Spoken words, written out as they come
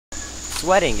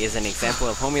Sweating is an example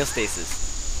of homeostasis.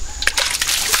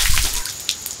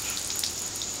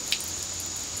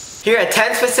 Here are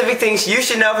 10 specific things you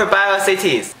should know for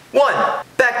bio-SATs. 1.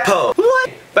 BECPO.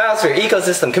 What? Biosphere,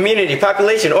 ecosystem, community,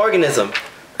 population, organism.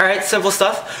 Alright, simple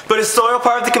stuff. But is soil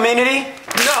part of the community?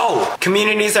 No!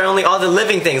 Communities are only all the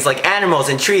living things like animals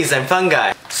and trees and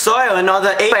fungi. Soil and all the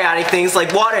abiotic things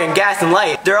like water and gas and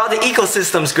light, they're all the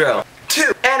ecosystems grow.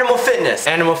 2. Animal fitness.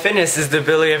 Animal fitness is the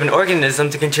ability of an organism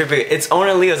to contribute its own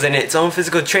alleles and its own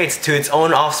physical traits to its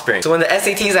own offspring. So when the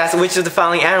SATs ask which of the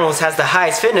following animals has the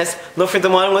highest fitness, look for the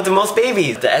one with the most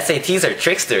babies. The SATs are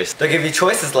tricksters. They'll give you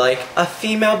choices like, a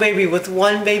female baby with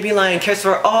one baby lion cares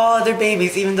for all other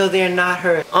babies even though they are not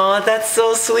hers. Aw, that's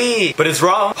so sweet. But it's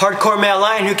wrong. Hardcore male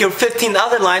lion who killed 15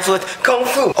 other lions with kung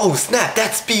fu. Oh snap,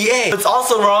 that's BA. But it's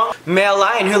also wrong. Male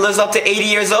lion who lives up to 80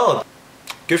 years old.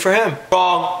 Good for him.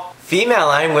 Wrong. Female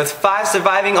lion with 5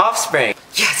 surviving offspring.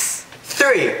 Yes!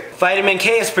 3. Vitamin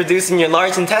K is produced in your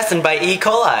large intestine by E.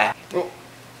 coli.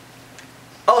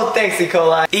 Oh, thanks E.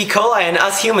 coli. E. coli and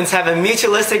us humans have a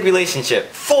mutualistic relationship.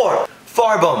 4.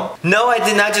 FARBM. No, I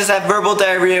did not just have verbal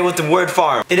diarrhea with the word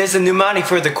farm. It is a mnemonic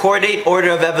for the chordate order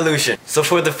of evolution. So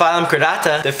for the Phylum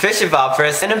Chordata, the fish evolved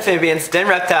first, then amphibians, then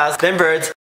reptiles, then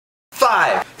birds.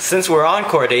 5. Since we're on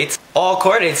chordates, all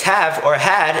chordates have or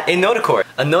had a notochord.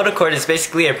 A notochord is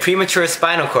basically a premature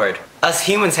spinal cord. Us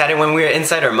humans had it when we were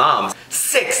inside our moms.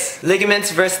 6.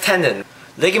 Ligaments versus tendons.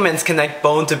 Ligaments connect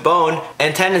bone to bone,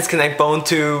 and tendons connect bone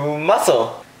to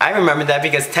muscle. I remember that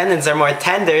because tendons are more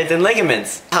tender than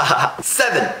ligaments.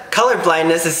 7.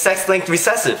 Colorblindness is sex-linked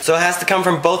recessive, so it has to come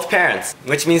from both parents,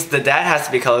 which means the dad has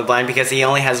to be colorblind because he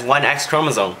only has one X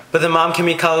chromosome. But the mom can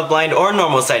be colorblind or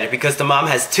normal-sighted because the mom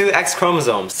has 2 X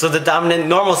chromosomes. So the dominant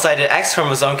normal-sighted X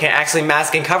chromosome can actually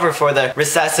mask and cover for the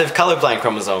recessive colorblind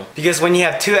chromosome. Because when you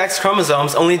have 2 X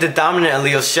chromosomes, only the dominant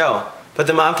alleles show. But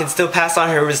the mom can still pass on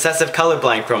her recessive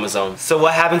colorblind chromosome. So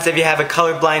what happens if you have a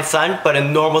colorblind son but a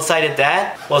normal-sighted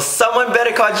dad? Well, someone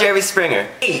better call Jerry Springer.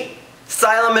 8.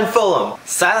 Xylem and phloem.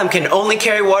 Xylem can only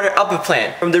carry water up a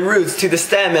plant, from the roots to the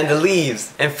stem and the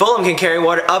leaves. And phloem can carry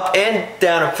water up and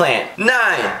down a plant.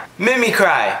 9.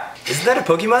 Mim-ee-cry. Isn't that a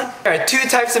Pokemon? There are 2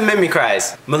 types of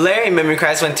mimicries. Mullerian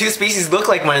mimicries when 2 species look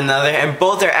like one another and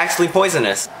both are actually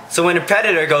poisonous. So when a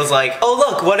predator goes like, oh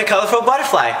look, what a colorful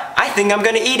butterfly, I think I'm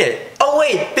gonna eat it. Oh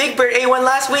wait, Big Bird ate one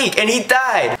last week and he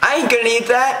died. I ain't gonna eat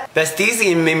that.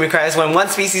 Bastesian mimicries when one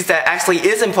species that actually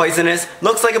isn't poisonous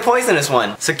looks like a poisonous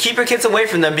one. So keep your kids away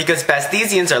from them because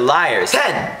Bastesians are liars.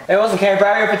 10. Everyone's can I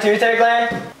borrow your pituitary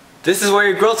gland? This is where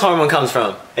your growth hormone comes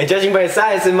from. And judging by its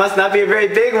size, it must not be a very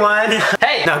big one.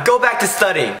 Hey! Now go back to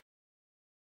studying.